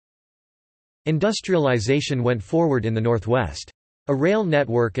Industrialization went forward in the Northwest. A rail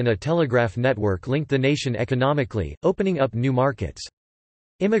network and a telegraph network linked the nation economically, opening up new markets.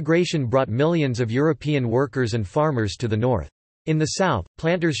 Immigration brought millions of European workers and farmers to the north. In the South,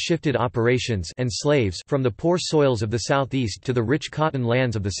 planters shifted operations and slaves from the poor soils of the Southeast to the rich cotton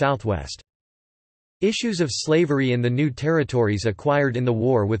lands of the Southwest. Issues of slavery in the new territories acquired in the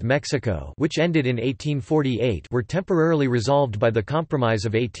war with Mexico, which ended in 1848, were temporarily resolved by the Compromise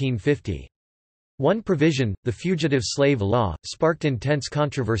of 1850. One provision, the Fugitive Slave Law, sparked intense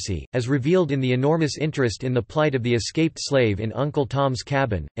controversy, as revealed in the enormous interest in the plight of the escaped slave in Uncle Tom's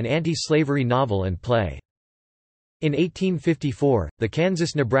Cabin, an anti-slavery novel and play. In 1854, the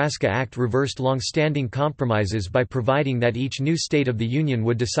Kansas-Nebraska Act reversed long-standing compromises by providing that each new state of the Union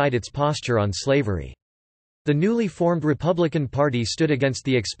would decide its posture on slavery. The newly formed Republican Party stood against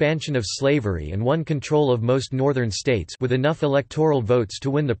the expansion of slavery and won control of most northern states with enough electoral votes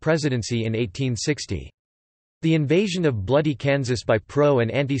to win the presidency in 1860. The invasion of bloody Kansas by pro- and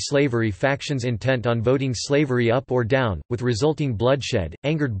anti-slavery factions intent on voting slavery up or down, with resulting bloodshed,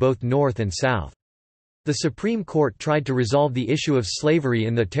 angered both North and South. The Supreme Court tried to resolve the issue of slavery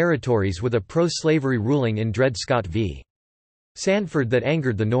in the territories with a pro-slavery ruling in Dred Scott v. Sanford that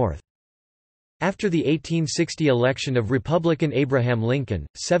angered the North. After the 1860 election of Republican Abraham Lincoln,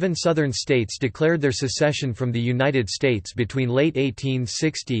 7 Southern states declared their secession from the United States between late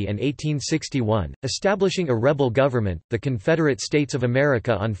 1860 and 1861, establishing a rebel government, the Confederate States of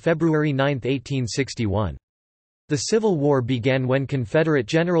America, on February 9, 1861. The Civil War began when Confederate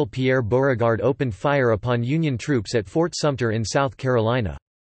General Pierre Beauregard opened fire upon Union troops at Fort Sumter in South Carolina.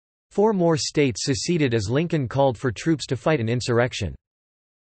 4 more states seceded as Lincoln called for troops to fight an insurrection.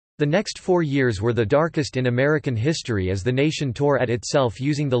 The next 4 years were the darkest in American history as the nation tore at itself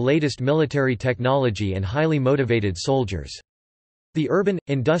using the latest military technology and highly motivated soldiers. The urban,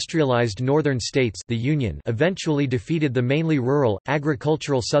 industrialized northern states, the Union, eventually defeated the mainly rural,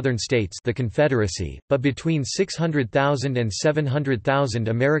 agricultural southern states, the Confederacy, but between 600,000 and 700,000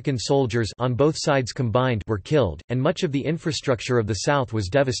 American soldiers on both sides combined were killed, and much of the infrastructure of the South was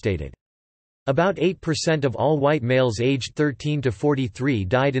devastated. About 8% of all white males aged 13 to 43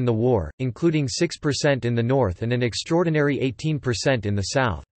 died in the war, including 6% in the North and an extraordinary 18% in the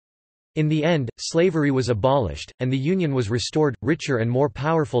South. In the end, slavery was abolished, and the Union was restored, richer and more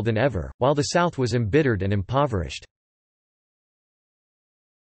powerful than ever, while the South was embittered and impoverished.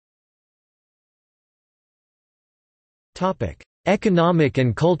 Economic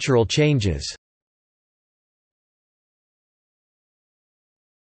and cultural changes.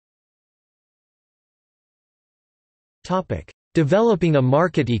 Developing a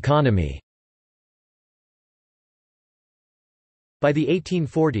market economy. By the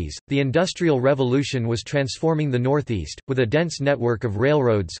 1840s, the Industrial Revolution was transforming the Northeast, with a dense network of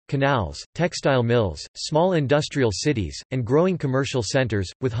railroads, canals, textile mills, small industrial cities, and growing commercial centers,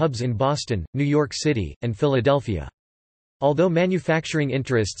 with hubs in Boston, New York City, and Philadelphia. Although manufacturing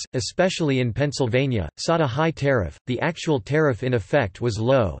interests, especially in Pennsylvania, sought a high tariff, the actual tariff in effect was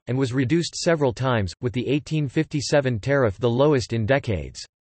low, and was reduced several times, with the 1857 tariff the lowest in decades.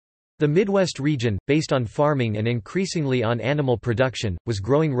 The Midwest region, based on farming and increasingly on animal production, was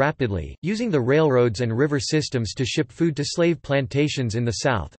growing rapidly, using the railroads and river systems to ship food to slave plantations in the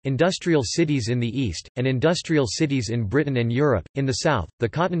South, industrial cities in the East, and industrial cities in Britain and Europe. In the South, the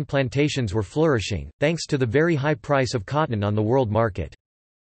cotton plantations were flourishing, thanks to the very high price of cotton on the world market.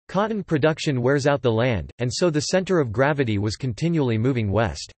 Cotton production wears out the land, and so the center of gravity was continually moving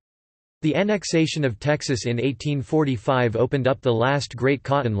west. The annexation of Texas in 1845 opened up the last great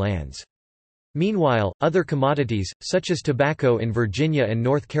cotton lands. Meanwhile, other commodities, such as tobacco in Virginia and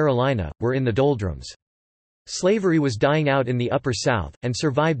North Carolina, were in the doldrums. Slavery was dying out in the Upper South, and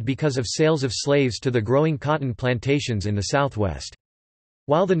survived because of sales of slaves to the growing cotton plantations in the Southwest.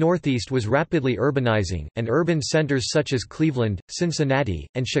 While the Northeast was rapidly urbanizing, and urban centers such as Cleveland, Cincinnati,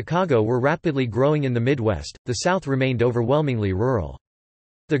 and Chicago were rapidly growing in the Midwest, the South remained overwhelmingly rural.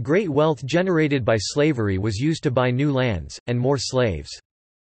 The great wealth generated by slavery was used to buy new lands, and more slaves.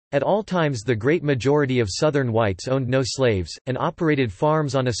 At all times the great majority of Southern whites owned no slaves, and operated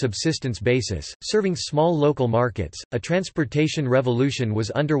farms on a subsistence basis, serving small local markets. A transportation revolution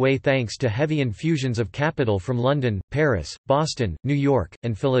was underway thanks to heavy infusions of capital from London, Paris, Boston, New York,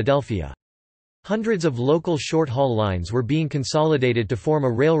 and Philadelphia. Hundreds of local short-haul lines were being consolidated to form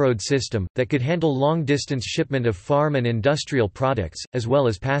a railroad system, that could handle long-distance shipment of farm and industrial products, as well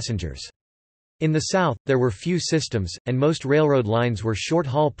as passengers. In the South, there were few systems, and most railroad lines were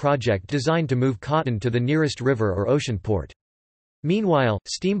short-haul projects designed to move cotton to the nearest river or ocean port. Meanwhile,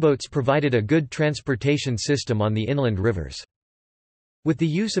 steamboats provided a good transportation system on the inland rivers. With the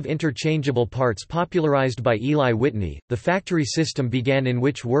use of interchangeable parts popularized by Eli Whitney, the factory system began in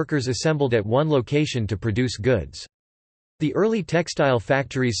which workers assembled at one location to produce goods. The early textile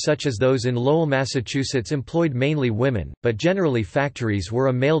factories such as those in Lowell, Massachusetts employed mainly women, but generally factories were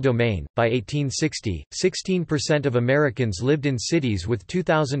a male domain. By 1860, 16% of Americans lived in cities with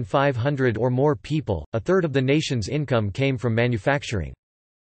 2,500 or more people, a third of the nation's income came from manufacturing.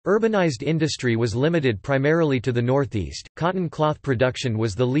 Urbanized industry was limited primarily to the Northeast. Cotton cloth production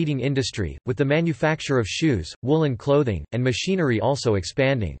was the leading industry, with the manufacture of shoes, woolen clothing, and machinery also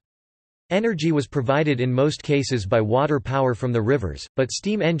expanding. Energy was provided in most cases by water power from the rivers, but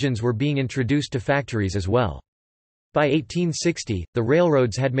steam engines were being introduced to factories as well. By 1860, the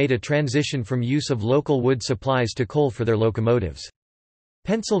railroads had made a transition from use of local wood supplies to coal for their locomotives.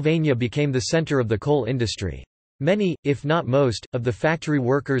 Pennsylvania became the center of the coal industry. Many, if not most, of the factory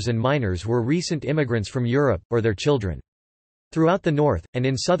workers and miners were recent immigrants from Europe, or their children. Throughout the North, and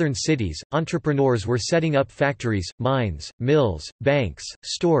in southern cities, entrepreneurs were setting up factories, mines, mills, banks,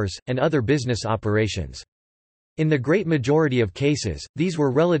 stores, and other business operations. In the great majority of cases, these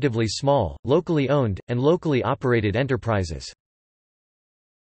were relatively small, locally owned, and locally operated enterprises.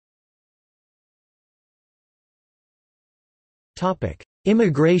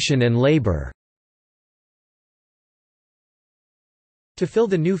 Immigration and labor. To fill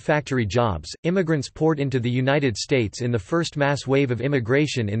the new factory jobs, immigrants poured into the United States in the first mass wave of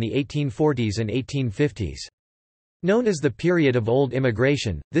immigration in the 1840s and 1850s. Known as the period of old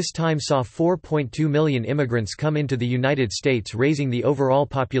immigration, this time saw 4.2 million immigrants come into the United States, raising the overall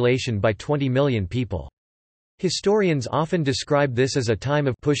population by 20 million people. Historians often describe this as a time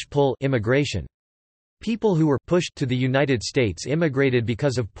of push-pull immigration. People who were pushed to the United States immigrated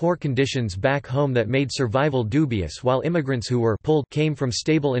because of poor conditions back home that made survival dubious, while immigrants who were pulled came from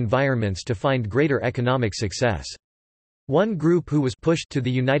stable environments to find greater economic success. One group who was pushed to the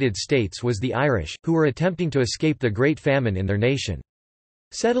United States was the Irish, who were attempting to escape the Great Famine in their nation.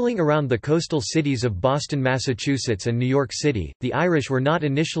 Settling around the coastal cities of Boston, Massachusetts and New York City, the Irish were not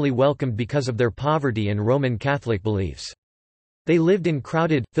initially welcomed because of their poverty and Roman Catholic beliefs. They lived in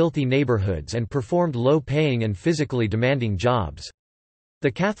crowded, filthy neighborhoods and performed low-paying and physically demanding jobs.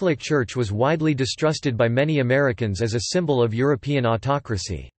 The Catholic Church was widely distrusted by many Americans as a symbol of European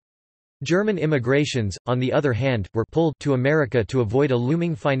autocracy. German immigrations, on the other hand, were pulled to America to avoid a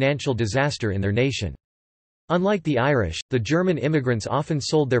looming financial disaster in their nation. Unlike the Irish, the German immigrants often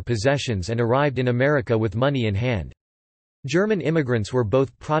sold their possessions and arrived in America with money in hand. German immigrants were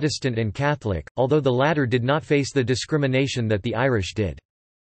both Protestant and Catholic, although the latter did not face the discrimination that the Irish did.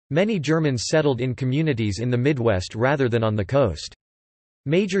 Many Germans settled in communities in the Midwest rather than on the coast.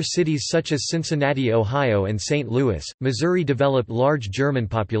 Major cities such as Cincinnati, Ohio and St. Louis, Missouri developed large German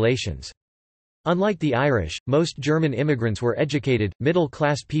populations. Unlike the Irish, most German immigrants were educated,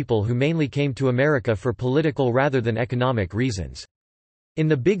 middle-class people who mainly came to America for political rather than economic reasons. In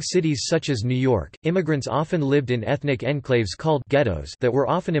the big cities such as New York, immigrants often lived in ethnic enclaves called ghettos that were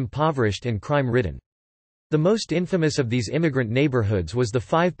often impoverished and crime-ridden. The most infamous of these immigrant neighborhoods was the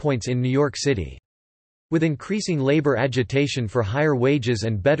Five Points in New York City. With increasing labor agitation for higher wages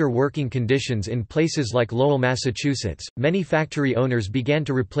and better working conditions in places like Lowell, Massachusetts, many factory owners began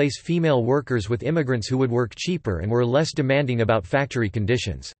to replace female workers with immigrants who would work cheaper and were less demanding about factory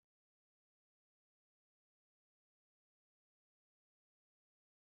conditions.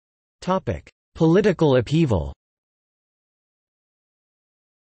 Political upheaval.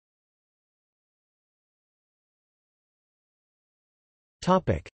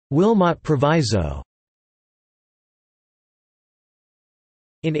 Wilmot Proviso.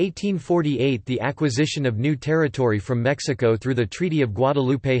 In 1848, the acquisition of new territory from Mexico through the Treaty of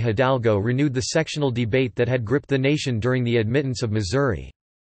Guadalupe Hidalgo renewed the sectional debate that had gripped the nation during the admittance of Missouri.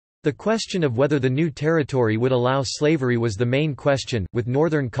 The question of whether the new territory would allow slavery was the main question, with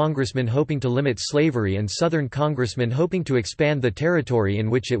Northern congressmen hoping to limit slavery and Southern congressmen hoping to expand the territory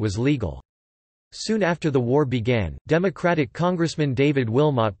in which it was legal. Soon after the war began, Democratic Congressman David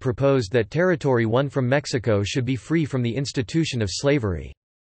Wilmot proposed that territory won from Mexico should be free from the institution of slavery.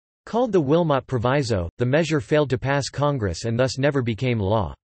 Called the Wilmot Proviso, the measure failed to pass Congress and thus never became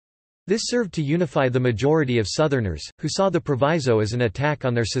law. This served to unify the majority of Southerners, who saw the proviso as an attack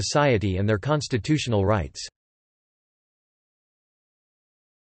on their society and their constitutional rights.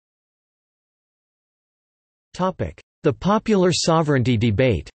 The popular sovereignty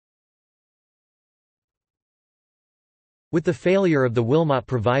debate. With the failure of the Wilmot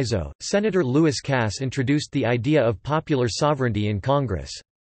Proviso, Senator Lewis Cass introduced the idea of popular sovereignty in Congress.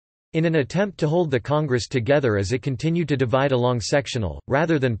 In an attempt to hold the Congress together as it continued to divide along sectional,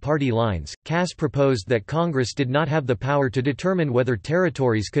 rather than party lines, Cass proposed that Congress did not have the power to determine whether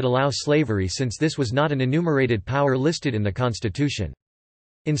territories could allow slavery since this was not an enumerated power listed in the Constitution.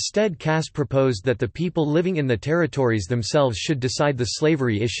 Instead, Cass proposed that the people living in the territories themselves should decide the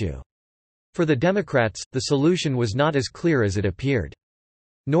slavery issue. For the Democrats, the solution was not as clear as it appeared.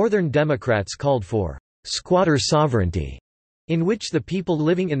 Northern Democrats called for squatter sovereignty, in which the people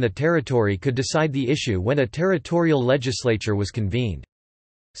living in the territory could decide the issue when a territorial legislature was convened.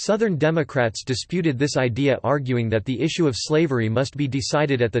 Southern Democrats disputed this idea, arguing that the issue of slavery must be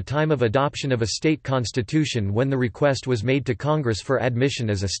decided at the time of adoption of a state constitution when the request was made to Congress for admission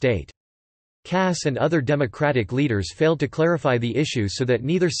as a state. Cass and other Democratic leaders failed to clarify the issue so that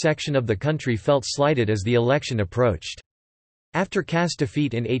neither section of the country felt slighted as the election approached. After Cass'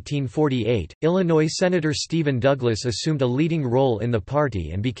 defeat in 1848, Illinois Senator Stephen Douglas assumed a leading role in the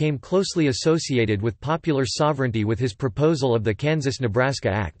party and became closely associated with popular sovereignty with his proposal of the Kansas-Nebraska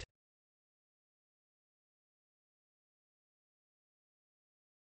Act.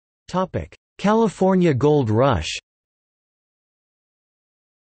 California Gold Rush.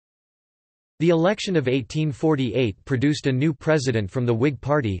 The election of 1848 produced a new president from the Whig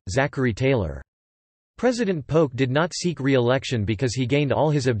Party, Zachary Taylor. President Polk did not seek re-election because he gained all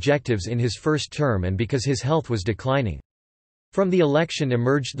his objectives in his first term and because his health was declining. From the election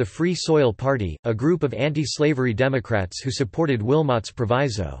emerged the Free Soil Party, a group of anti-slavery Democrats who supported Wilmot's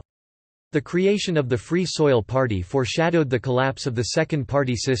Proviso. The creation of the Free Soil Party foreshadowed the collapse of the second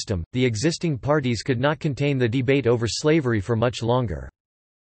party system. The existing parties could not contain the debate over slavery for much longer.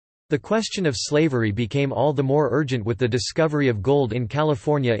 The question of slavery became all the more urgent with the discovery of gold in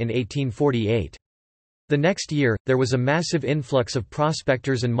California in 1848. The next year, there was a massive influx of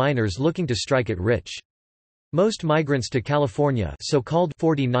prospectors and miners looking to strike it rich. Most migrants to California, so-called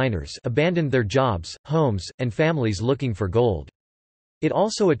 49ers, abandoned their jobs, homes, and families looking for gold. It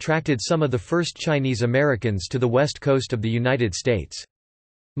also attracted some of the first Chinese Americans to the west coast of the United States.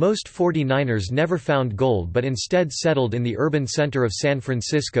 Most 49ers never found gold but instead settled in the urban center of San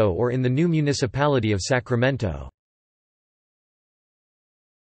Francisco or in the new municipality of Sacramento.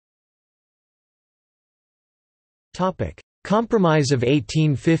 Compromise of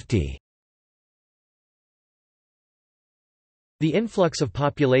 1850. The influx of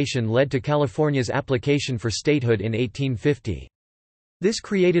population led to California's application for statehood in 1850. This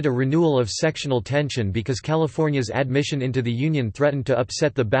created a renewal of sectional tension because California's admission into the Union threatened to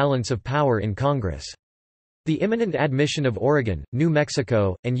upset the balance of power in Congress. The imminent admission of Oregon, New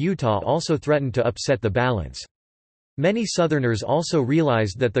Mexico, and Utah also threatened to upset the balance. Many Southerners also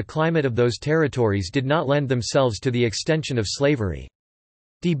realized that the climate of those territories did not lend themselves to the extension of slavery.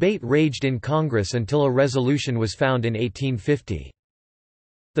 Debate raged in Congress until a resolution was found in 1850.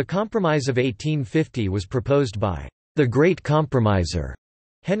 The Compromise of 1850 was proposed by the Great Compromiser,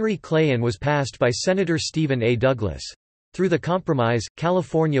 Henry Clay, and was passed by Senator Stephen A. Douglas. Through the compromise,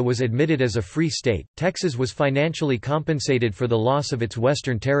 California was admitted as a free state, Texas was financially compensated for the loss of its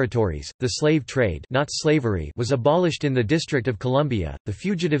western territories, the slave trade, not slavery, was abolished in the District of Columbia, the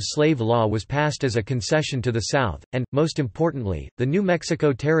fugitive slave law was passed as a concession to the South, and, most importantly, the New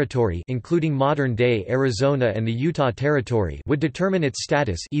Mexico Territory, including modern-day Arizona and the Utah Territory, would determine its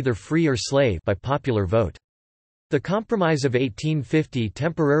status, either free or slave, by popular vote. The Compromise of 1850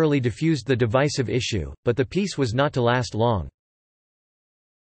 temporarily diffused the divisive issue, but the peace was not to last long.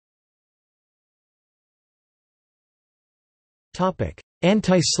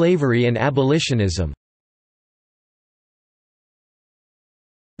 Anti-slavery and abolitionism.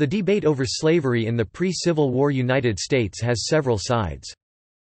 The debate over slavery in the pre-Civil War United States has several sides.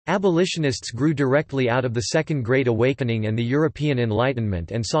 Abolitionists grew directly out of the Second Great Awakening and the European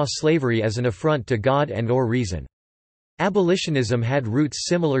Enlightenment and saw slavery as an affront to God and/or reason. Abolitionism had roots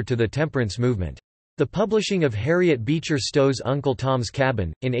similar to the temperance movement. The publishing of Harriet Beecher Stowe's Uncle Tom's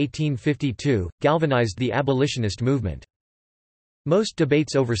Cabin, in 1852, galvanized the abolitionist movement. Most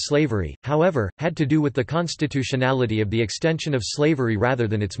debates over slavery, however, had to do with the constitutionality of the extension of slavery rather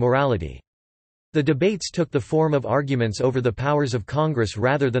than its morality. The debates took the form of arguments over the powers of Congress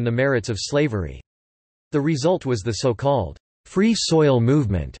rather than the merits of slavery. The result was the so-called Free Soil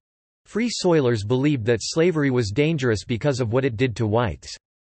movement. Free Soilers believed that slavery was dangerous because of what it did to whites.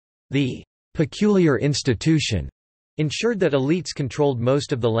 The peculiar institution ensured that elites controlled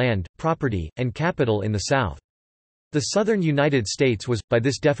most of the land, property, and capital in the South. The southern United States was, by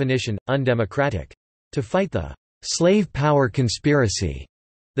this definition, undemocratic. To fight the slave power conspiracy,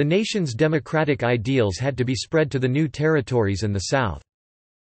 the nation's democratic ideals had to be spread to the new territories and the South.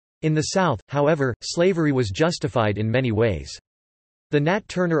 In the South, however, slavery was justified in many ways. The Nat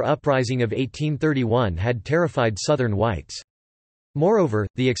Turner Uprising of 1831 had terrified Southern whites. Moreover,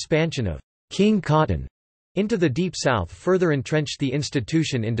 the expansion of King Cotton into the Deep South further entrenched the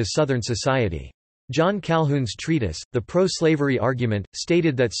institution into Southern society. John Calhoun's treatise, The Pro-Slavery Argument,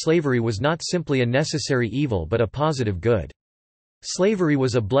 stated that slavery was not simply a necessary evil but a positive good. Slavery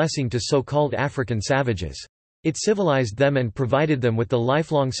was a blessing to so-called African savages. It civilized them and provided them with the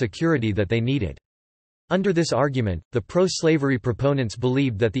lifelong security that they needed. Under this argument, the pro-slavery proponents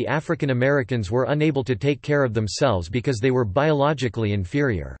believed that the African Americans were unable to take care of themselves because they were biologically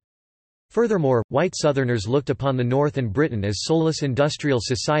inferior. Furthermore, white Southerners looked upon the North and Britain as soulless industrial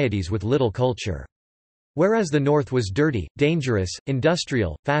societies with little culture. Whereas the North was dirty, dangerous,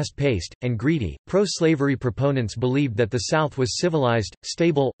 industrial, fast-paced, and greedy, pro-slavery proponents believed that the South was civilized,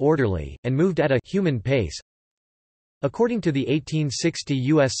 stable, orderly, and moved at a human pace. According to the 1860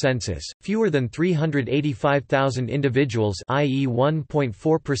 U.S. Census, fewer than 385,000 individuals, i.e.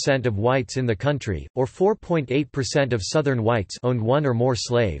 1.4% of whites in the country, or 4.8% of Southern whites, owned one or more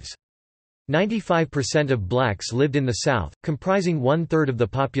slaves. 95% of blacks lived in the South, comprising one-third of the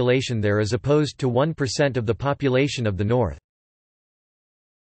population there as opposed to 1% of the population of the North.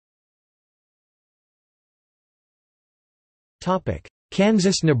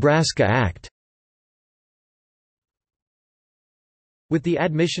 Kansas–Nebraska Act. With the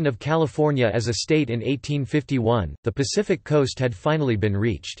admission of California as a state in 1851, the Pacific Coast had finally been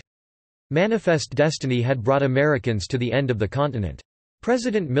reached. Manifest Destiny had brought Americans to the end of the continent.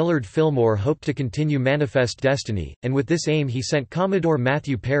 President Millard Fillmore hoped to continue Manifest Destiny, and with this aim he sent Commodore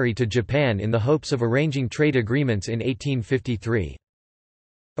Matthew Perry to Japan in the hopes of arranging trade agreements in 1853.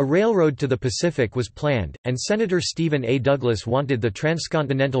 A railroad to the Pacific was planned, and Senator Stephen A. Douglas wanted the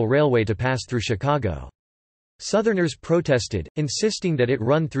Transcontinental Railway to pass through Chicago. Southerners protested, insisting that it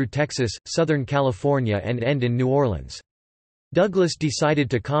run through Texas, Southern California and end in New Orleans. Douglas decided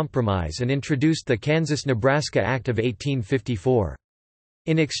to compromise and introduced the Kansas–Nebraska Act of 1854.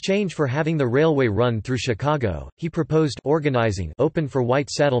 In exchange for having the railway run through Chicago, he proposed organizing open for white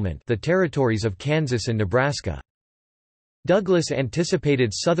settlement the territories of Kansas and Nebraska. Douglas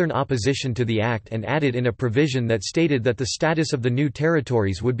anticipated Southern opposition to the act and added in a provision that stated that the status of the new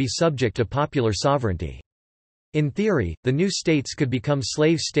territories would be subject to popular sovereignty. In theory, the new states could become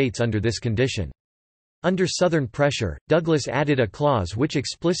slave states under this condition. Under Southern pressure, Douglas added a clause which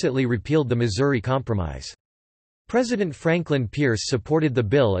explicitly repealed the Missouri Compromise. President Franklin Pierce supported the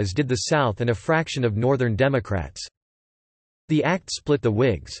bill, as did the South and a fraction of Northern Democrats. The act split the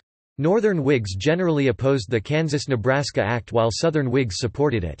Whigs. Northern Whigs generally opposed the Kansas–Nebraska Act while Southern Whigs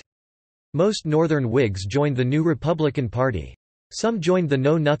supported it. Most Northern Whigs joined the new Republican Party. Some joined the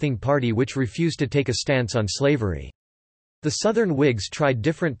Know Nothing Party, which refused to take a stance on slavery. The Southern Whigs tried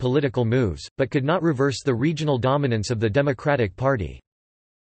different political moves, but could not reverse the regional dominance of the Democratic Party.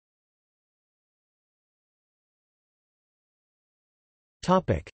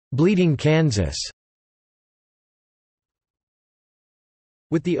 Bleeding Kansas.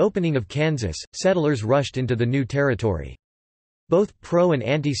 With the opening of Kansas, settlers rushed into the new territory. Both pro- and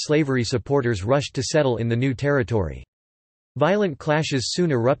anti-slavery supporters rushed to settle in the new territory. Violent clashes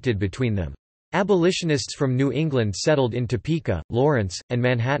soon erupted between them. Abolitionists from New England settled in Topeka, Lawrence, and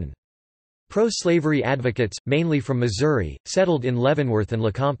Manhattan. Pro-slavery advocates, mainly from Missouri, settled in Leavenworth and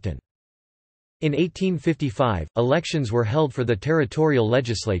Lecompton. In 1855, elections were held for the territorial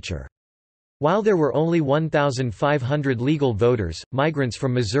legislature. While there were only 1,500 legal voters, migrants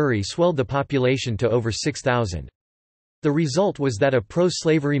from Missouri swelled the population to over 6,000. The result was that a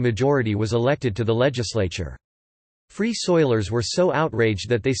pro-slavery majority was elected to the legislature. Free Soilers were so outraged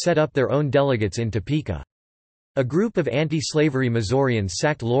that they set up their own delegates in Topeka. A group of anti-slavery Missourians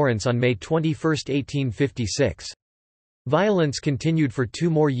sacked Lawrence on May 21, 1856. Violence continued for 2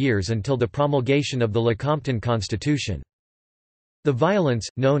 more years until the promulgation of the Lecompton Constitution. The violence,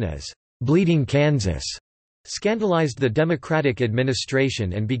 known as Bleeding Kansas, scandalized the Democratic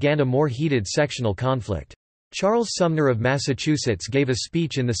administration and began a more heated sectional conflict. Charles Sumner of Massachusetts gave a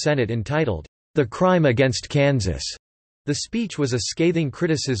speech in the Senate entitled, "The Crime Against Kansas." The speech was a scathing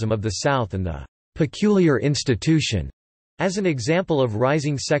criticism of the South and the peculiar institution. As an example of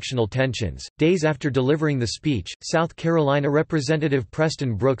rising sectional tensions, days after delivering the speech, South Carolina Representative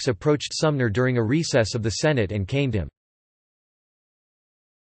Preston Brooks approached Sumner during a recess of the Senate and caned him.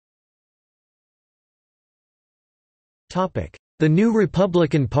 The New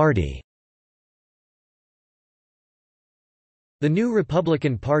Republican Party. The new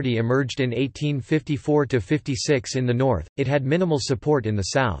Republican Party emerged in 1854–56 in the North. It had minimal support in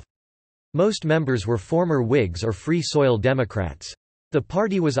the South. Most members were former Whigs or Free Soil Democrats. The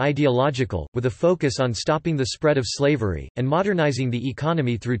party was ideological, with a focus on stopping the spread of slavery, and modernizing the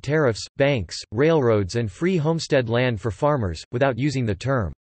economy through tariffs, banks, railroads and free homestead land for farmers, without using the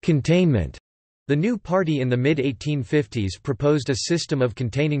term containment. The new party in the mid-1850s proposed a system of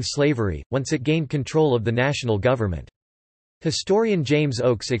containing slavery, once it gained control of the national government. Historian James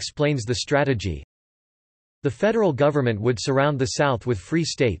Oakes explains the strategy. The federal government would surround the South with free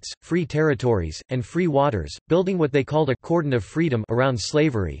states, free territories, and free waters, building what they called a cordon of freedom around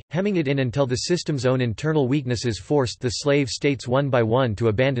slavery, hemming it in until the system's own internal weaknesses forced the slave states one by one to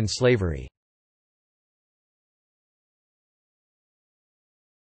abandon slavery.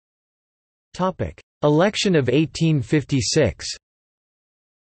 Election of 1856.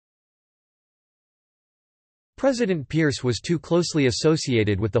 President Pierce was too closely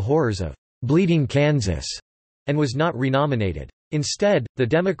associated with the horrors of Bleeding Kansas and was not renominated. Instead, the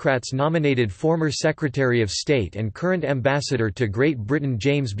Democrats nominated former Secretary of State and current Ambassador to Great Britain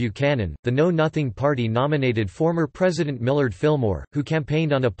James Buchanan. The Know Nothing Party nominated former President Millard Fillmore, who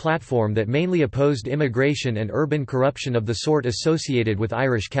campaigned on a platform that mainly opposed immigration and urban corruption of the sort associated with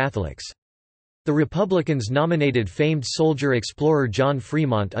Irish Catholics. The Republicans nominated famed soldier-explorer John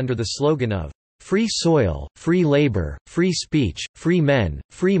Fremont under the slogan of "Free Soil, Free Labor, Free Speech, Free Men,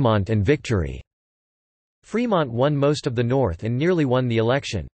 Fremont and Victory." Fremont won most of the North and nearly won the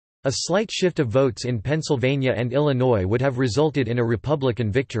election. A slight shift of votes in Pennsylvania and Illinois would have resulted in a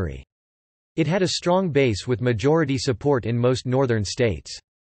Republican victory. It had a strong base with majority support in most northern states.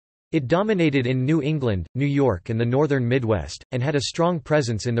 It dominated in New England, New York and the northern Midwest, and had a strong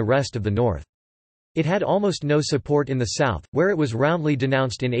presence in the rest of the North. It had almost no support in the South, where it was roundly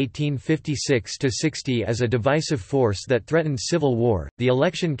denounced in 1856–60 as a divisive force that threatened civil war. The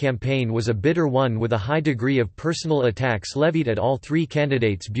election campaign was a bitter one with a high degree of personal attacks levied at all three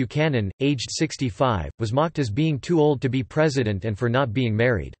candidates. Buchanan, aged 65, was mocked as being too old to be president and for not being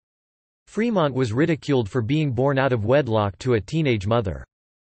married. Fremont was ridiculed for being born out of wedlock to a teenage mother.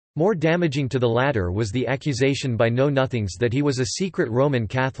 More damaging to the latter was the accusation by Know-Nothings that he was a secret Roman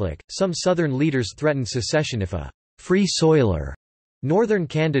Catholic. Some Southern leaders threatened secession if a free soiler Northern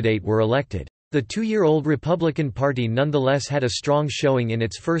candidate were elected. The two-year-old Republican Party nonetheless had a strong showing in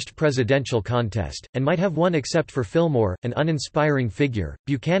its first presidential contest, and might have won except for Fillmore, an uninspiring figure.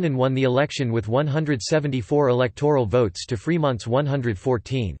 Buchanan won the election with 174 electoral votes to Fremont's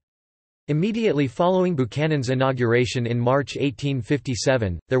 114. Immediately following Buchanan's inauguration in March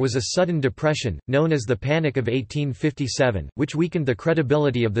 1857, there was a sudden depression, known as the Panic of 1857, which weakened the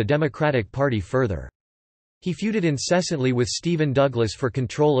credibility of the Democratic Party further. He feuded incessantly with Stephen Douglas for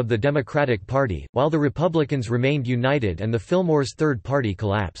control of the Democratic Party, while the Republicans remained united and the Fillmore's Third Party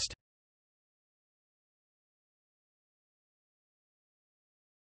collapsed.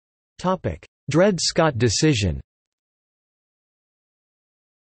 Dred Scott decision.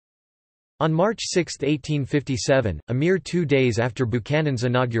 On March 6, 1857, a mere 2 days after Buchanan's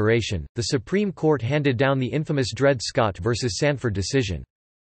inauguration, the Supreme Court handed down the infamous Dred Scott v. Sanford decision.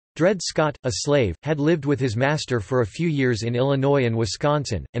 Dred Scott, a slave, had lived with his master for a few years in Illinois and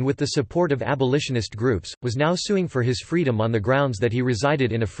Wisconsin, and with the support of abolitionist groups, was now suing for his freedom on the grounds that he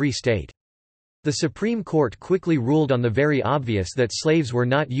resided in a free state. The Supreme Court quickly ruled on the very obvious that slaves were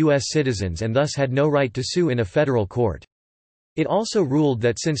not U.S. citizens and thus had no right to sue in a federal court. It also ruled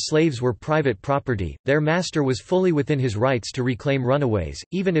that since slaves were private property, their master was fully within his rights to reclaim runaways,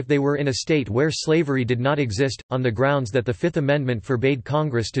 even if they were in a state where slavery did not exist, on the grounds that the Fifth Amendment forbade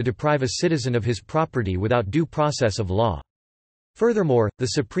Congress to deprive a citizen of his property without due process of law. Furthermore, the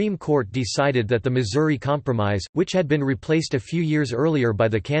Supreme Court decided that the Missouri Compromise, which had been replaced a few years earlier by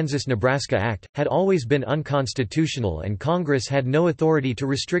the Kansas-Nebraska Act, had always been unconstitutional and Congress had no authority to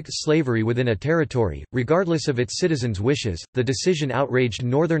restrict slavery within a territory, regardless of its citizens' wishes. The decision outraged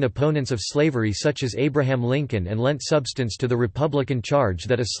Northern opponents of slavery such as Abraham Lincoln and lent substance to the Republican charge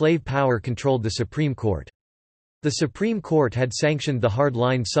that a slave power controlled the Supreme Court. The Supreme Court had sanctioned the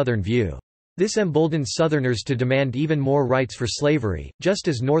hard-line Southern view. This emboldened Southerners to demand even more rights for slavery, just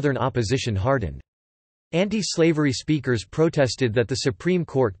as Northern opposition hardened. Anti-slavery speakers protested that the Supreme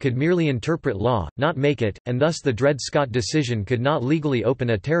Court could merely interpret law, not make it, and thus the Dred Scott decision could not legally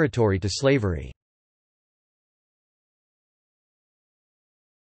open a territory to slavery.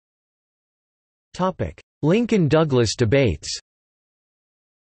 Lincoln-Douglas debates.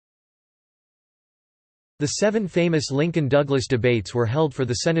 The 7 famous Lincoln-Douglas debates were held for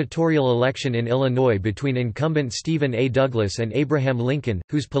the senatorial election in Illinois between incumbent Stephen A. Douglas and Abraham Lincoln,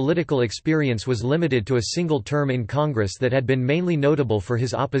 whose political experience was limited to a single term in Congress that had been mainly notable for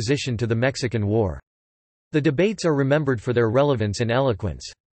his opposition to the Mexican War. The debates are remembered for their relevance and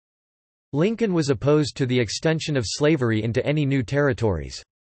eloquence. Lincoln was opposed to the extension of slavery into any new territories.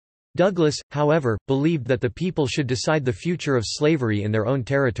 Douglas, however, believed that the people should decide the future of slavery in their own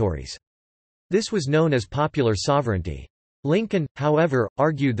territories. This was known as popular sovereignty. Lincoln, however,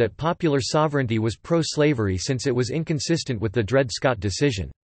 argued that popular sovereignty was pro-slavery since it was inconsistent with the Dred Scott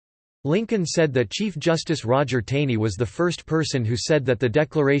decision. Lincoln said that Chief Justice Roger Taney was the first person who said that the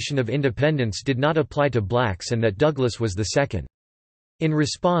Declaration of Independence did not apply to blacks and that Douglas was the second. In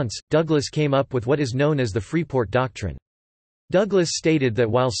response, Douglas came up with what is known as the Freeport Doctrine. Douglas stated that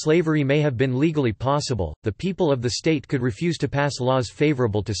while slavery may have been legally possible, the people of the state could refuse to pass laws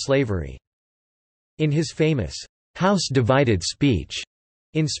favorable to slavery. In his famous House Divided speech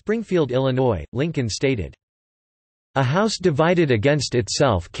in Springfield, Illinois, Lincoln stated, "A house divided against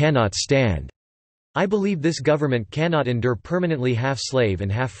itself cannot stand. I believe this government cannot endure permanently half slave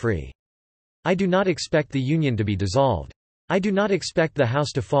and half free. I do not expect the Union to be dissolved. I do not expect the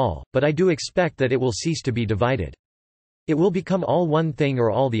house to fall, but I do expect that it will cease to be divided. It will become all one thing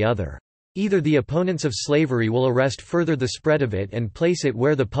or all the other. Either the opponents of slavery will arrest further the spread of it and place it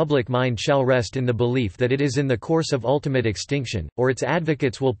where the public mind shall rest in the belief that it is in the course of ultimate extinction, or its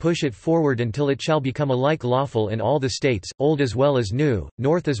advocates will push it forward until it shall become alike lawful in all the states, old as well as new,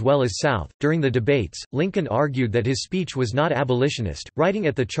 north as well as south." During the debates, Lincoln argued that his speech was not abolitionist, writing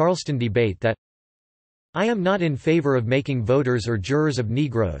at the Charleston debate that, "I am not in favor of making voters or jurors of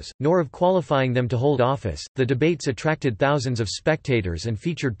Negroes, nor of qualifying them to hold office." The debates attracted thousands of spectators and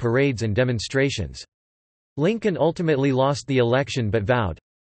featured parades and demonstrations. Lincoln ultimately lost the election but vowed,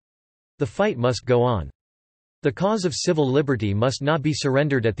 "The fight must go on. The cause of civil liberty must not be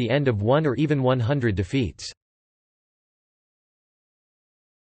surrendered at the end of one or even 100 defeats."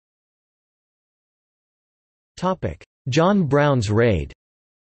 John Brown's raid.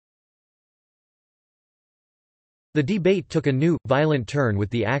 The debate took a new, violent turn with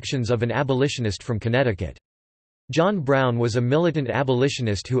the actions of an abolitionist from Connecticut. John Brown was a militant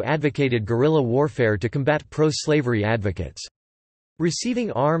abolitionist who advocated guerrilla warfare to combat pro-slavery advocates.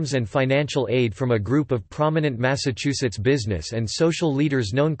 Receiving arms and financial aid from a group of prominent Massachusetts business and social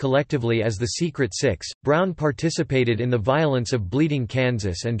leaders known collectively as the Secret Six, Brown participated in the violence of Bleeding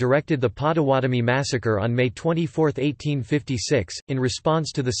Kansas and directed the Pottawatomie Massacre on May 24, 1856, in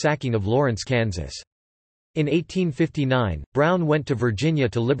response to the sacking of Lawrence, Kansas. In 1859, Brown went to Virginia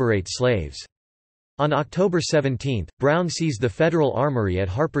to liberate slaves. On October 17, Brown seized the Federal Armory at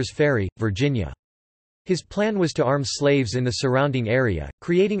Harper's Ferry, Virginia. His plan was to arm slaves in the surrounding area,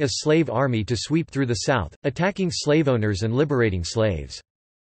 creating a slave army to sweep through the South, attacking slave owners and liberating slaves.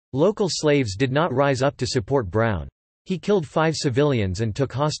 Local slaves did not rise up to support Brown. He killed 5 civilians and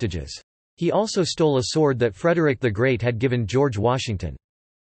took hostages. He also stole a sword that Frederick the Great had given George Washington.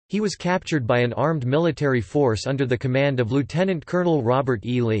 He was captured by an armed military force under the command of Lieutenant Colonel Robert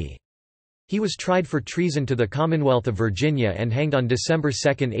E. Lee. He was tried for treason to the Commonwealth of Virginia and hanged on December 2,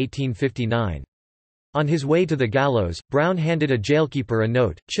 1859. On his way to the gallows, Brown handed a jailkeeper a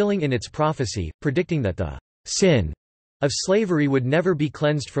note, chilling in its prophecy, predicting that the sin of slavery would never be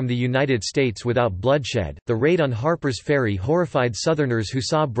cleansed from the United States without bloodshed. The raid on Harper's Ferry horrified Southerners who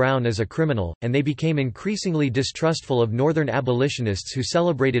saw Brown as a criminal, and they became increasingly distrustful of Northern abolitionists who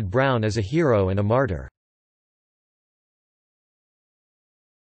celebrated Brown as a hero and a martyr.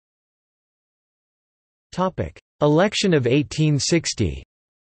 Election of 1860.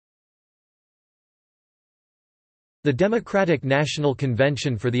 The Democratic National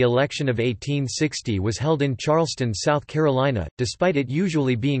Convention for the election of 1860 was held in Charleston, South Carolina, despite it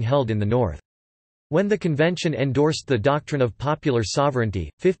usually being held in the North. When the convention endorsed the doctrine of popular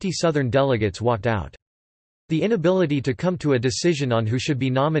sovereignty, 50 Southern delegates walked out. The inability to come to a decision on who should be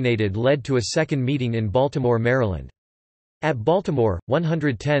nominated led to a second meeting in Baltimore, Maryland. At Baltimore,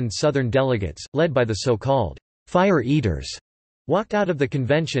 110 Southern delegates, led by the so-called fire eaters, walked out of the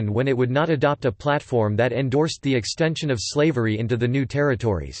convention when it would not adopt a platform that endorsed the extension of slavery into the new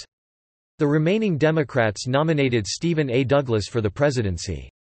territories. The remaining Democrats nominated Stephen A. Douglas for the presidency.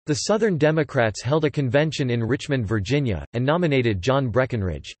 The Southern Democrats held a convention in Richmond, Virginia, and nominated John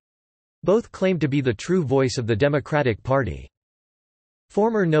Breckinridge. Both claimed to be the true voice of the Democratic Party.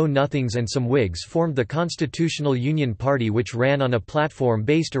 Former Know-Nothings and some Whigs formed the Constitutional Union Party, which ran on a platform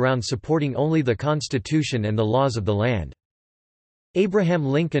based around supporting only the Constitution and the laws of the land. Abraham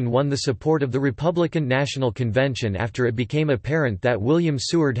Lincoln won the support of the Republican National Convention after it became apparent that William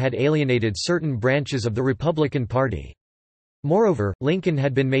Seward had alienated certain branches of the Republican Party. Moreover, Lincoln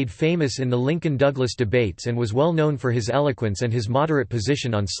had been made famous in the Lincoln-Douglas debates and was well known for his eloquence and his moderate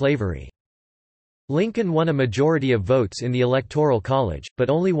position on slavery. Lincoln won a majority of votes in the Electoral College, but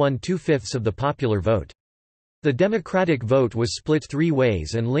only won 2/5 of the popular vote. The Democratic vote was split 3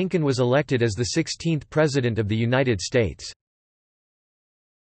 ways and Lincoln was elected as the 16th President of the United States.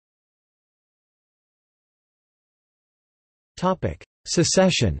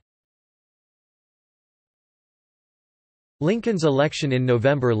 Secession. Lincoln's election in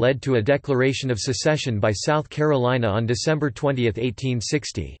November led to a declaration of secession by South Carolina on December 20,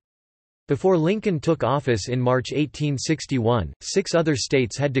 1860. Before Lincoln took office in March 1861, 6 other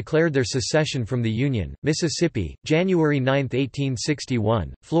states had declared their secession from the Union: Mississippi, January 9,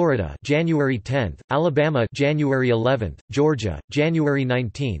 1861; Florida, January 10; Alabama, January 11; Georgia, January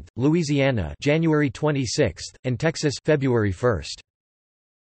 19; Louisiana, January 26; and Texas, February 1.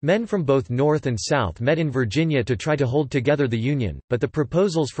 Men from both North and South met in Virginia to try to hold together the Union, but the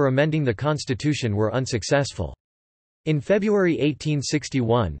proposals for amending the Constitution were unsuccessful. In February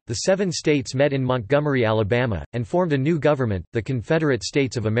 1861, the 7 states met in Montgomery, Alabama, and formed a new government, the Confederate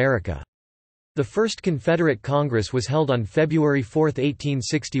States of America. The first Confederate Congress was held on February 4,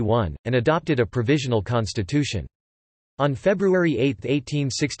 1861, and adopted a provisional constitution. On February 8,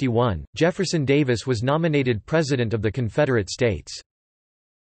 1861, Jefferson Davis was nominated President of the Confederate States.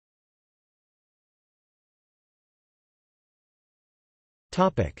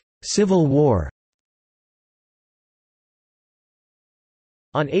 Civil War.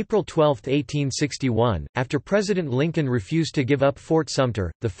 On April 12, 1861, after President Lincoln refused to give up Fort Sumter,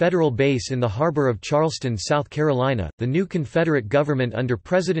 the federal base in the harbor of Charleston, South Carolina, the new Confederate government under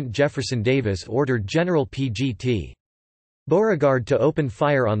President Jefferson Davis ordered General P.G.T. Beauregard to open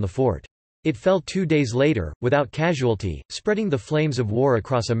fire on the fort. It fell 2 days later, without casualty, spreading the flames of war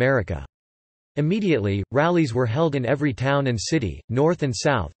across America. Immediately, rallies were held in every town and city, North and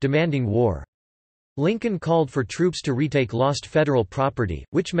South, demanding war. Lincoln called for troops to retake lost federal property,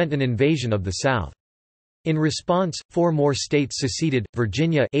 which meant an invasion of the South. In response, 4 more states seceded: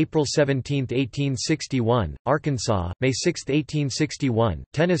 Virginia, April 17, 1861; Arkansas, May 6, 1861;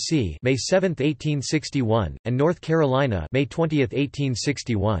 Tennessee, May 7, 1861; and North Carolina, May 20,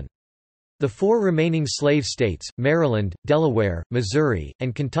 1861. The 4 remaining slave states, Maryland, Delaware, Missouri,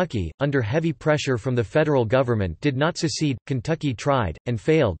 and Kentucky, under heavy pressure from the federal government did not secede. Kentucky tried, and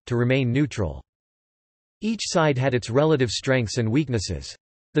failed, to remain neutral. Each side had its relative strengths and weaknesses.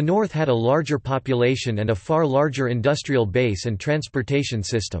 The North had a larger population and a far larger industrial base and transportation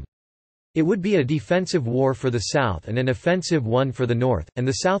system. It would be a defensive war for the South and an offensive one for the North, and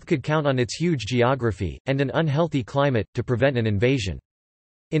the South could count on its huge geography, and an unhealthy climate, to prevent an invasion.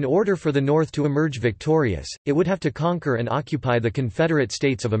 In order for the North to emerge victorious, it would have to conquer and occupy the Confederate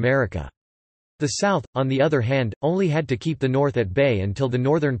States of America. The South, on the other hand, only had to keep the North at bay until the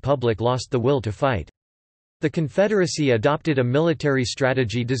Northern public lost the will to fight. The Confederacy adopted a military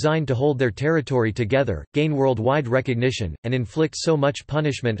strategy designed to hold their territory together, gain worldwide recognition, and inflict so much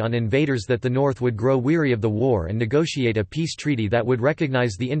punishment on invaders that the North would grow weary of the war and negotiate a peace treaty that would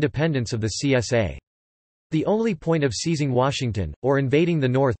recognize the independence of the CSA. The only point of seizing Washington, or invading the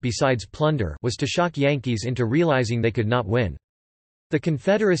North besides plunder, was to shock Yankees into realizing they could not win. The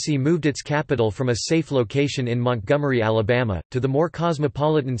Confederacy moved its capital from a safe location in Montgomery, Alabama, to the more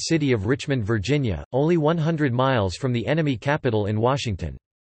cosmopolitan city of Richmond, Virginia, only 100 miles from the enemy capital in Washington.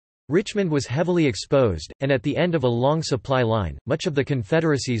 Richmond was heavily exposed, and at the end of a long supply line, much of the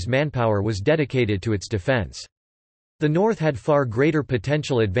Confederacy's manpower was dedicated to its defense. The North had far greater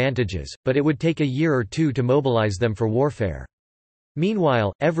potential advantages, but it would take a year or 2 to mobilize them for warfare.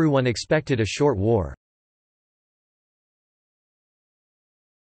 Meanwhile, everyone expected a short war.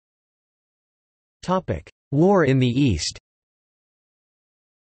 War in the East.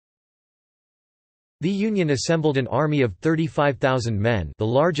 The Union assembled an army of 35,000 men, the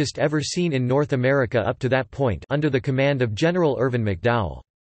largest ever seen in North America up to that point, under the command of General Irvin McDowell.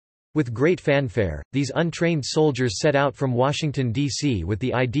 With great fanfare, these untrained soldiers set out from Washington, D.C. with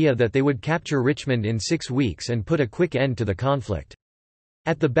the idea that they would capture Richmond in 6 weeks and put a quick end to the conflict.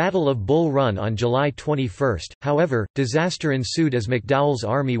 At the Battle of Bull Run on July 21, however, disaster ensued as McDowell's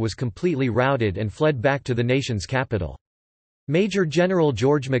army was completely routed and fled back to the nation's capital. Major General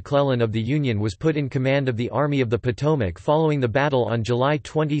George McClellan of the Union was put in command of the Army of the Potomac following the battle on July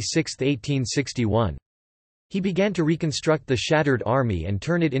 26, 1861. He began to reconstruct the shattered army and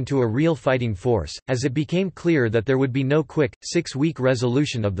turn it into a real fighting force, as it became clear that there would be no quick, 6-week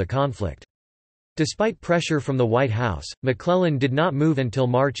resolution of the conflict. Despite pressure from the White House, McClellan did not move until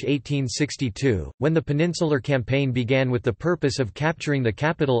March 1862, when the Peninsular Campaign began with the purpose of capturing the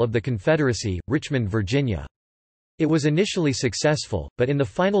capital of the Confederacy, Richmond, Virginia. It was initially successful, but in the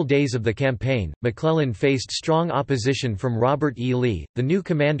final days of the campaign, McClellan faced strong opposition from Robert E. Lee, the new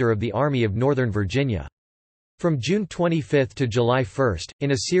commander of the Army of Northern Virginia. From June 25 to July 1,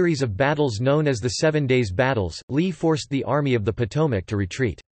 in a series of battles known as the 7 Days Battles, Lee forced the Army of the Potomac to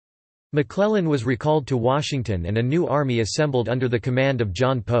retreat. McClellan was recalled to Washington and a new army assembled under the command of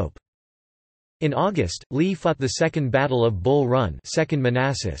John Pope. In August, Lee fought the Second Battle of Bull Run, 2nd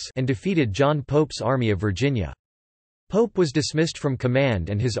Manassas, and defeated John Pope's Army of Virginia. Pope was dismissed from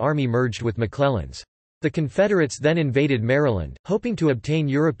command and his army merged with McClellan's. The Confederates then invaded Maryland, hoping to obtain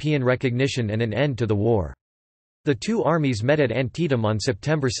European recognition and an end to the war. The two armies met at Antietam on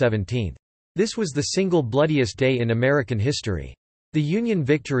September 17. This was the single bloodiest day in American history. The Union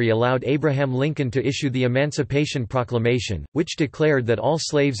victory allowed Abraham Lincoln to issue the Emancipation Proclamation, which declared that all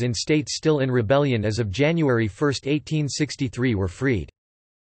slaves in states still in rebellion as of January 1, 1863 were freed.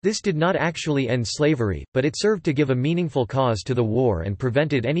 This did not actually end slavery, but it served to give a meaningful cause to the war and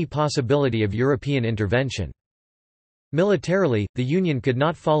prevented any possibility of European intervention. Militarily, the Union could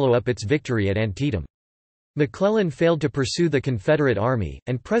not follow up its victory at Antietam. McClellan failed to pursue the Confederate Army,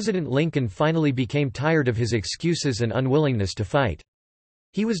 and President Lincoln finally became tired of his excuses and unwillingness to fight.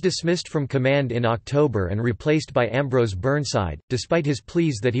 He was dismissed from command in October and replaced by Ambrose Burnside, despite his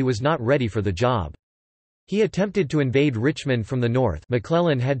pleas that he was not ready for the job. He attempted to invade Richmond from the north.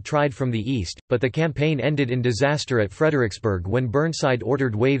 McClellan had tried from the east, but the campaign ended in disaster at Fredericksburg when Burnside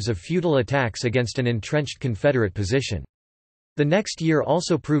ordered waves of futile attacks against an entrenched Confederate position. The next year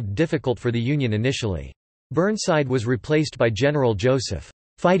also proved difficult for the Union initially. Burnside was replaced by General Joseph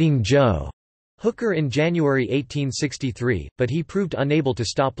 "Fighting Joe" Hooker in January 1863, but he proved unable to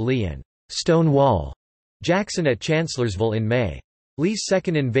stop Lee and "Stonewall" Jackson at Chancellorsville in May. Lee's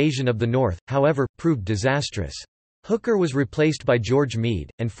second invasion of the North, however, proved disastrous. Hooker was replaced by George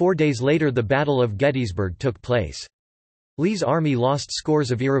Meade, and 4 days later the Battle of Gettysburg took place. Lee's army lost scores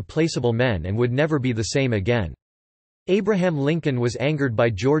of irreplaceable men and would never be the same again. Abraham Lincoln was angered by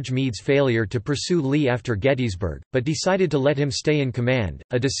George Meade's failure to pursue Lee after Gettysburg, but decided to let him stay in command,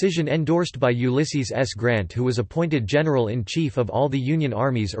 a decision endorsed by Ulysses S. Grant, who was appointed General-in-Chief of all the Union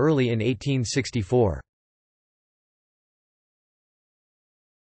armies early in 1864.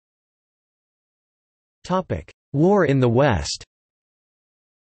 War in the West.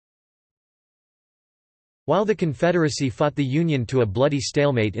 While the Confederacy fought the Union to a bloody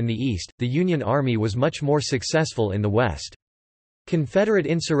stalemate in the East, the Union Army was much more successful in the West. Confederate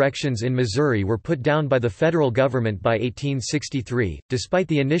insurrections in Missouri were put down by the federal government by 1863, despite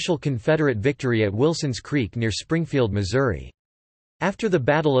the initial Confederate victory at Wilson's Creek near Springfield, Missouri. After the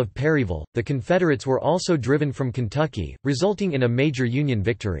Battle of Perryville, the Confederates were also driven from Kentucky, resulting in a major Union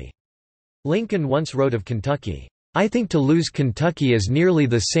victory. Lincoln once wrote of Kentucky, "I think to lose Kentucky is nearly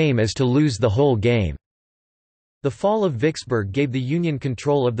the same as to lose the whole game." The fall of Vicksburg gave the Union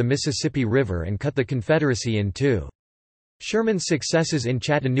control of the Mississippi River and cut the Confederacy in two. Sherman's successes in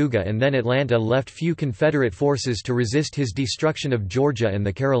Chattanooga and then Atlanta left few Confederate forces to resist his destruction of Georgia and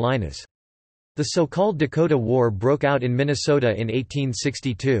the Carolinas. The so-called Dakota War broke out in Minnesota in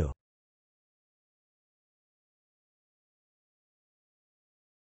 1862.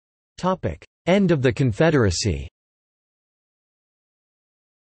 End of the Confederacy.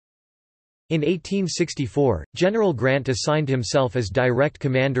 In 1864, General Grant assigned himself as direct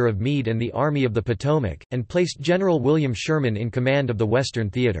commander of Meade and the Army of the Potomac, and placed General William Sherman in command of the Western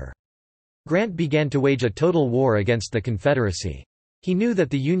Theater. Grant began to wage a total war against the Confederacy. He knew that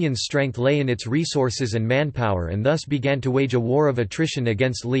the Union's strength lay in its resources and manpower and thus began to wage a war of attrition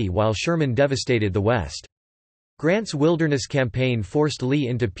against Lee while Sherman devastated the West. Grant's Wilderness Campaign forced Lee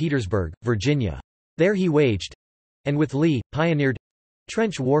into Petersburg, Virginia. There he waged—and with Lee,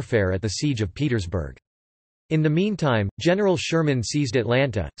 pioneered—trench warfare at the Siege of Petersburg. In the meantime, General Sherman seized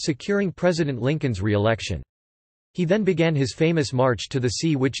Atlanta, securing President Lincoln's re-election. He then began his famous March to the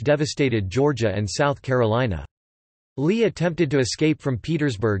Sea, which devastated Georgia and South Carolina. Lee attempted to escape from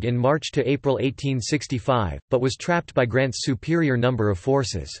Petersburg in March to April 1865, but was trapped by Grant's superior number of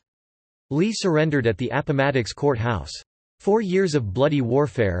forces. Lee surrendered at the Appomattox Courthouse. 4 years of bloody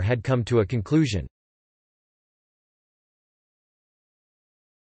warfare had come to a conclusion.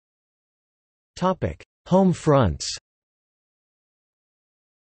 Home fronts.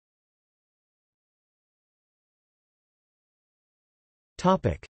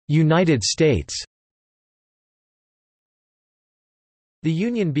 United States. The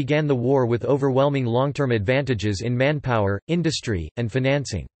Union began the war with overwhelming long-term advantages in manpower, industry, and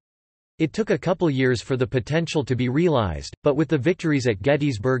financing. It took a couple years for the potential to be realized, but with the victories at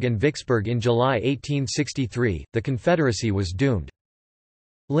Gettysburg and Vicksburg in July 1863, the Confederacy was doomed.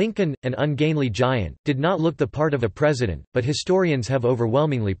 Lincoln, an ungainly giant, did not look the part of a president, but historians have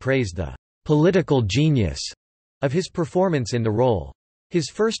overwhelmingly praised the political genius of his performance in the role. His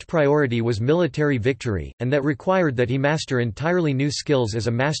first priority was military victory, and that required that he master entirely new skills as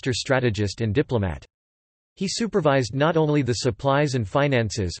a master strategist and diplomat. He supervised not only the supplies and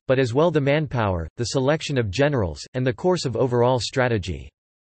finances, but as well the manpower, the selection of generals, and the course of overall strategy.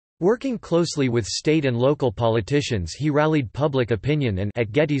 Working closely with state and local politicians, he rallied public opinion and,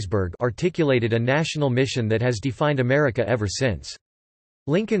 at Gettysburg, articulated a national mission that has defined America ever since.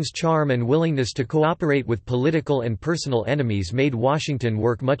 Lincoln's charm and willingness to cooperate with political and personal enemies made Washington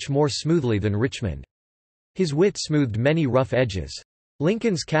work much more smoothly than Richmond. His wit smoothed many rough edges.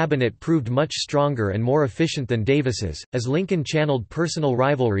 Lincoln's cabinet proved much stronger and more efficient than Davis's, as Lincoln channeled personal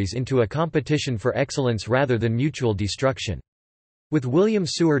rivalries into a competition for excellence rather than mutual destruction. With William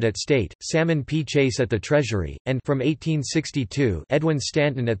Seward at State, Salmon P. Chase at the Treasury, and from 1862 Edwin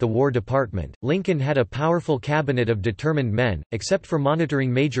Stanton at the War Department, Lincoln had a powerful cabinet of determined men. Except for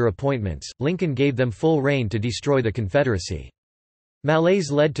monitoring major appointments, Lincoln gave them full rein to destroy the Confederacy.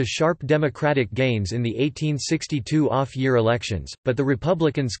 Malaise led to sharp Democratic gains in the 1862 off-year elections, but the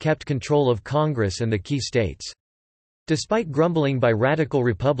Republicans kept control of Congress and the key states. Despite grumbling by radical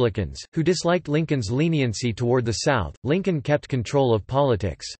Republicans, who disliked Lincoln's leniency toward the South, Lincoln kept control of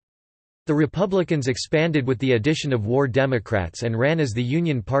politics. The Republicans expanded with the addition of war Democrats and ran as the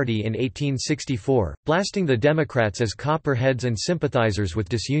Union Party in 1864, blasting the Democrats as copperheads and sympathizers with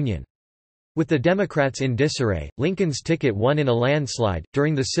disunion. With the Democrats in disarray, Lincoln's ticket won in a landslide.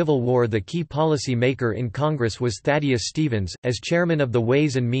 During the Civil War, the key policy maker in Congress was Thaddeus Stevens, as chairman of the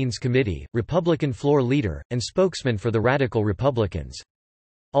Ways and Means Committee, Republican floor leader, and spokesman for the Radical Republicans.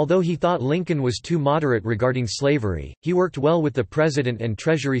 Although he thought Lincoln was too moderate regarding slavery, he worked well with the President and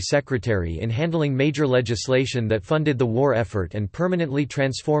Treasury Secretary in handling major legislation that funded the war effort and permanently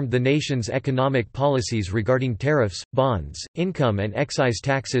transformed the nation's economic policies regarding tariffs, bonds, income and excise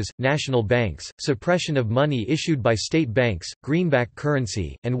taxes, national banks, suppression of money issued by state banks, greenback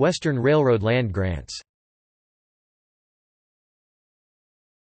currency, and Western Railroad land grants.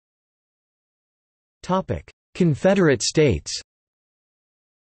 Confederate States.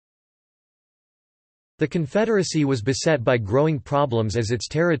 The Confederacy was beset by growing problems as its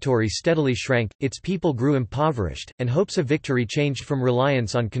territory steadily shrank, its people grew impoverished, and hopes of victory changed from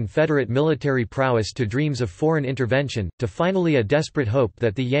reliance on Confederate military prowess to dreams of foreign intervention, to finally a desperate hope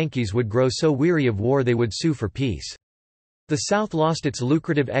that the Yankees would grow so weary of war they would sue for peace. The South lost its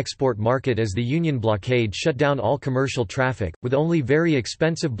lucrative export market as the Union blockade shut down all commercial traffic, with only very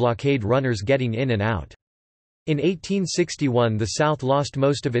expensive blockade runners getting in and out. In 1861 the South lost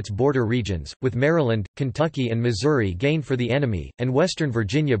most of its border regions, with Maryland, Kentucky and Missouri gained for the enemy, and western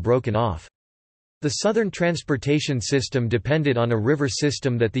Virginia broken off. The Southern transportation system depended on a river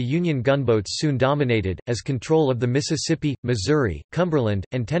system that the Union gunboats soon dominated, as control of the Mississippi, Missouri, Cumberland,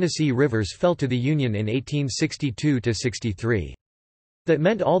 and Tennessee rivers fell to the Union in 1862–63. That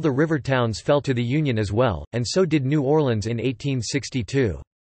meant all the river towns fell to the Union as well, and so did New Orleans in 1862.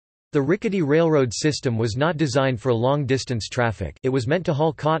 The rickety railroad system was not designed for long-distance traffic, it was meant to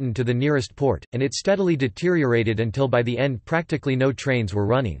haul cotton to the nearest port, and it steadily deteriorated until by the end practically no trains were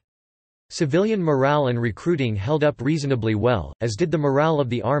running. Civilian morale and recruiting held up reasonably well, as did the morale of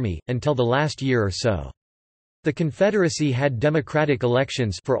the Army, until the last year or so. The Confederacy had democratic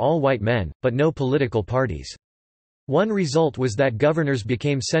elections for all white men, but no political parties. One result was that governors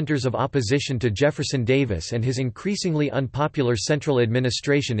became centers of opposition to Jefferson Davis and his increasingly unpopular central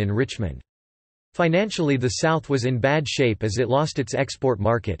administration in Richmond. Financially the South was in bad shape as it lost its export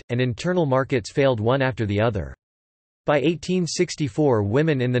market, and internal markets failed one after the other. By 1864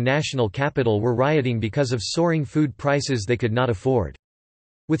 women in the national capital were rioting because of soaring food prices they could not afford.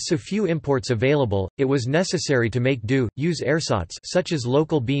 With so few imports available, it was necessary to make do, use ersatz such as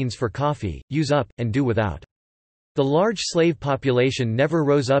local beans for coffee, use up, and do without. The large slave population never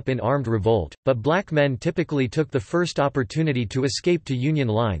rose up in armed revolt, but black men typically took the first opportunity to escape to Union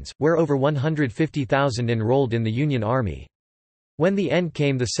lines, where over 150,000 enrolled in the Union Army. When the end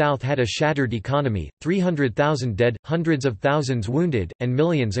came the South had a shattered economy, 300,000 dead, hundreds of thousands wounded, and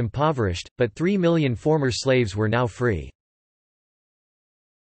millions impoverished, but 3 million former slaves were now free.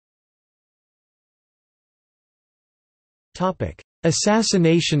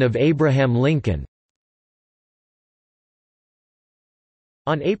 Assassination of Abraham Lincoln.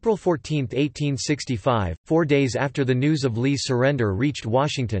 On April 14, 1865, 4 days after the news of Lee's surrender reached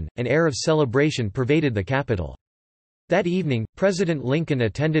Washington, an air of celebration pervaded the capital. That evening, President Lincoln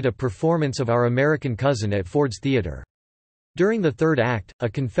attended a performance of Our American Cousin at Ford's Theater. During the third act, a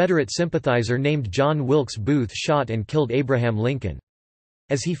Confederate sympathizer named John Wilkes Booth shot and killed Abraham Lincoln.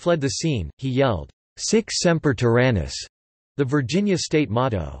 As he fled the scene, he yelled, "Sic semper tyrannis," the Virginia state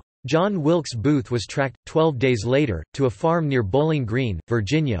motto. John Wilkes Booth was tracked, 12 days later, to a farm near Bowling Green,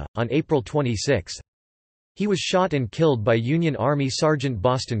 Virginia, on April 26. He was shot and killed by Union Army Sergeant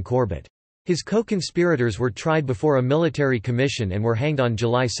Boston Corbett. His co-conspirators were tried before a military commission and were hanged on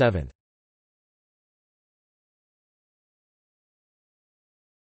July 7.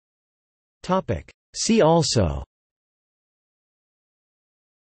 See also: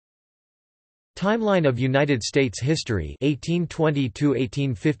 Timeline of United States history 1820 to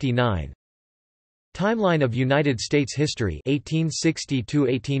 1859. Timeline of United States history 1860 to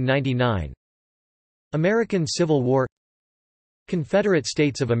 1899. American Civil War. Confederate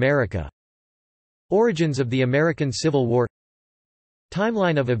States of America. Origins of the American Civil War.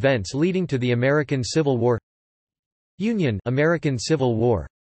 Timeline of events leading to the American Civil War. Union American Civil War.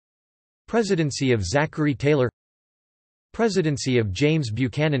 Presidency of Zachary Taylor. Presidency of James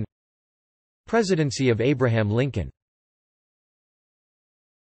Buchanan. Presidency of Abraham Lincoln.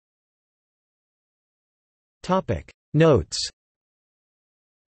 Notes.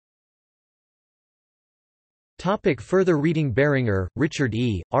 Further reading: Beringer, Richard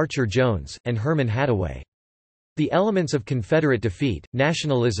E., Archer Jones, and Herman Hattaway. The Elements of Confederate Defeat,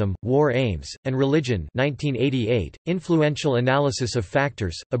 Nationalism, War Aims, and Religion 1988, Influential Analysis of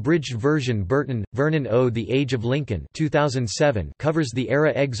Factors, abridged version Burton, Vernon O. The Age of Lincoln 2007 covers the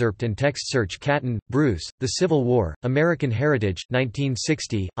era excerpt and text search Catton, Bruce, The Civil War, American Heritage,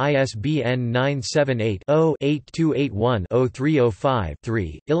 1960, ISBN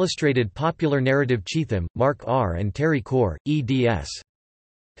 978-0-8281-0305-3, Illustrated Popular Narrative Cheatham, Mark R. and Terry Corr, eds.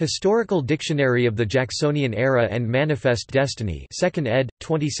 Historical Dictionary of the Jacksonian Era and Manifest Destiny 2nd ed.,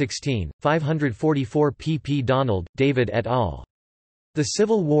 2016, 544 pp. Donald, David et al. The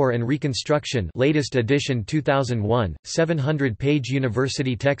Civil War and Reconstruction latest edition 2001, 700-page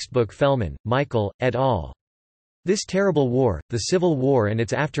university textbook. Fellman, Michael, et al. This Terrible War, The Civil War and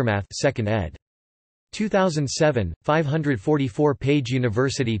Its Aftermath 2nd ed. 2007, 544-page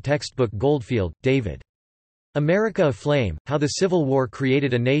university textbook. Goldfield, David. America Aflame, How the Civil War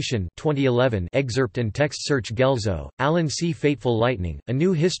Created a Nation 2011 excerpt and text search. Gelzo, Alan C. Fateful Lightning, A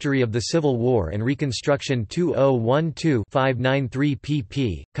New History of the Civil War and Reconstruction 2012-593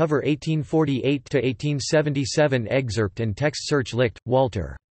 pp. Cover 1848–1877 excerpt and text search. Licht,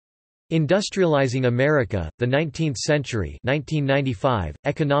 Walter. Industrializing America, the 19th Century 1995,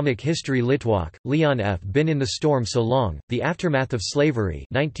 Economic History. Litwak, Leon F. Been in the Storm So Long, The Aftermath of Slavery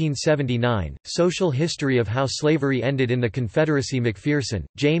 1979, Social History of How Slavery Ended in the Confederacy. McPherson,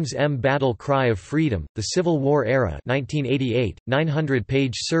 James M. Battle Cry of Freedom, The Civil War Era 1988,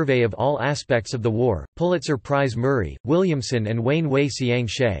 900-page survey of all aspects of the war. Pulitzer Prize. Murray, Williamson and Wayne Wei Siang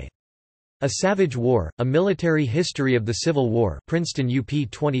She. A Savage War, A Military History of the Civil War. Princeton UP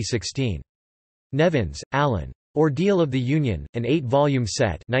 2016. Nevins, Alan. Ordeal of the Union, an 8-volume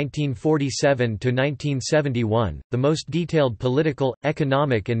set 1947–1971, the most detailed political,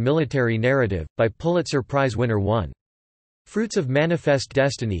 economic and military narrative, by Pulitzer Prize winner 1. Fruits of Manifest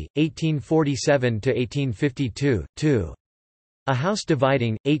Destiny, 1847–1852, 2. A House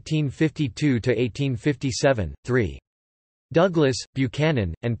Dividing, 1852–1857, 3. Douglas,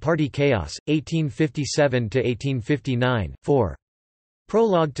 Buchanan, and Party Chaos, 1857–1859, 4.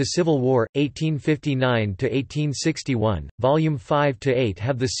 Prologue to Civil War, 1859–1861, Volume 5–8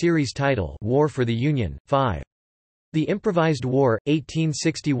 have the series title War for the Union, 5. The Improvised War,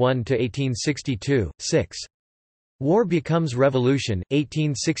 1861–1862, 6. War Becomes Revolution,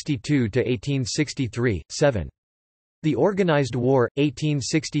 1862–1863, 7. The Organized War,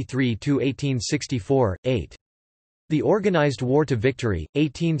 1863–1864, 8. The Organized War to Victory,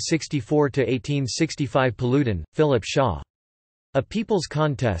 1864–1865. Paludin, Philip Shaw. A People's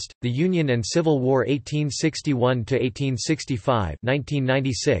Contest, The Union and Civil War 1861–1865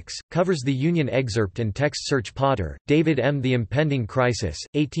 1996, covers the Union excerpt and text search. Potter, David M. The Impending Crisis,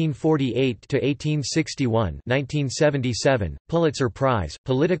 1848–1861 1977, Pulitzer Prize,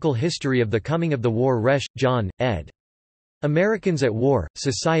 Political History of the Coming of the War. Resch, John, ed. Americans at War,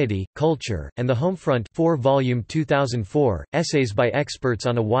 Society, Culture, and the Homefront 4-volume 2004, essays by experts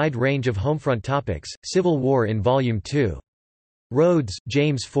on a wide range of Homefront topics, Civil War in Volume 2. Rhodes,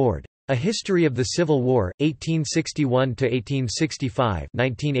 James Ford. A History of the Civil War, 1861–1865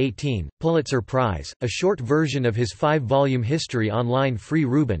 1918, Pulitzer Prize, a short version of his 5-volume history online. Free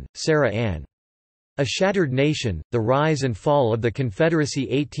Rubin, Sarah Ann. A Shattered Nation, The Rise and Fall of the Confederacy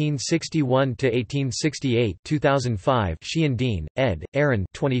 1861–1868 2005. Sheehan Dean, ed., Aaron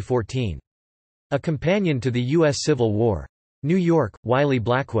 2014. A Companion to the U.S. Civil War. New York, Wiley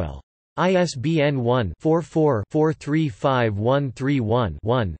Blackwell. ISBN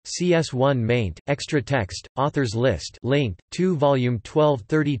 1-44-435131-1, CS1 maint, extra text, authors list linked, 2 volume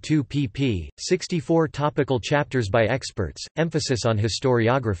 1232 pp. 64 topical chapters by experts, emphasis on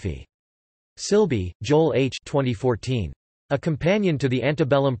historiography. Silby, Joel H. 2014. A Companion to the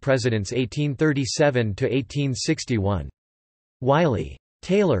Antebellum Presidents 1837–1861. Wiley.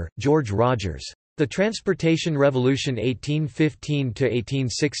 Taylor, George Rogers. The Transportation Revolution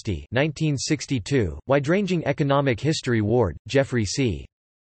 1815–1860 1962, Wide-Ranging Economic History Ward, Jeffrey C.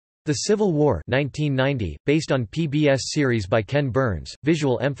 The Civil War 1990, based on PBS series by Ken Burns,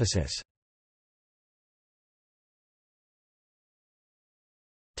 visual emphasis.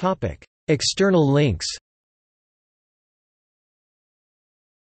 External links.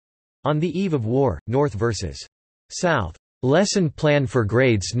 On the Eve of War, North vs. South. Lesson Plan for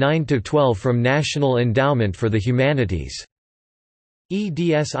Grades 9–12 from National Endowment for the Humanities.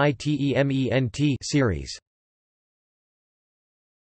 EDSITEMENT series.